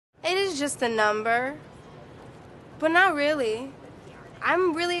it is just a number, but not really.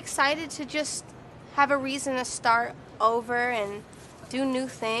 I'm really excited to just have a reason to start over and do new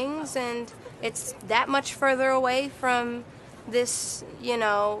things, and it's that much further away from this, you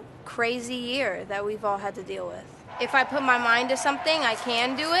know, crazy year that we've all had to deal with. If I put my mind to something, I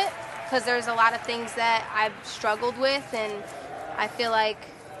can do it, because there's a lot of things that I've struggled with, and I feel like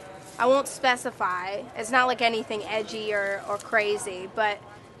I won't specify. It's not like anything edgy or crazy, but,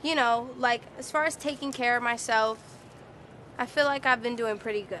 you know, like, as far as taking care of myself, I feel like I've been doing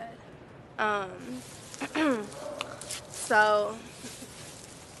pretty good. So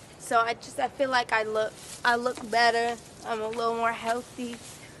I feel like I look better. I'm a little more healthy.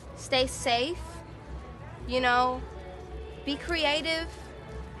 Stay safe, you know, be creative,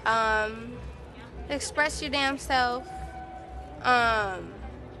 express your damn self.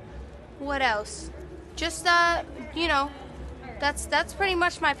 What else? Just, you know, that's pretty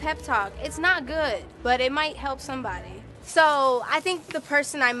much my pep talk. It's not good, but it might help somebody. So I think the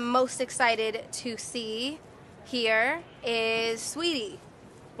person I'm most excited to see here is Saweetie,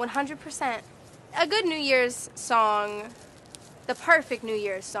 100%. A good New Year's song, the perfect New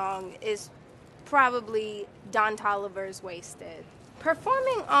Year's song, is probably Don Toliver's Wasted.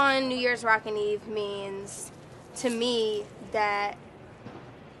 Performing on New Year's Rockin' Eve means, to me, that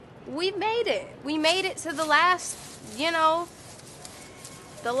we made it. We made it to the last, you know,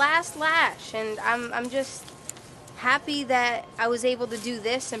 the last lash, and I'm just happy that I was able to do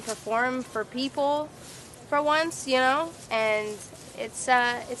this and perform for people for once, you know, and it's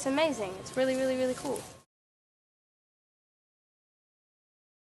amazing. It's really, really, really cool.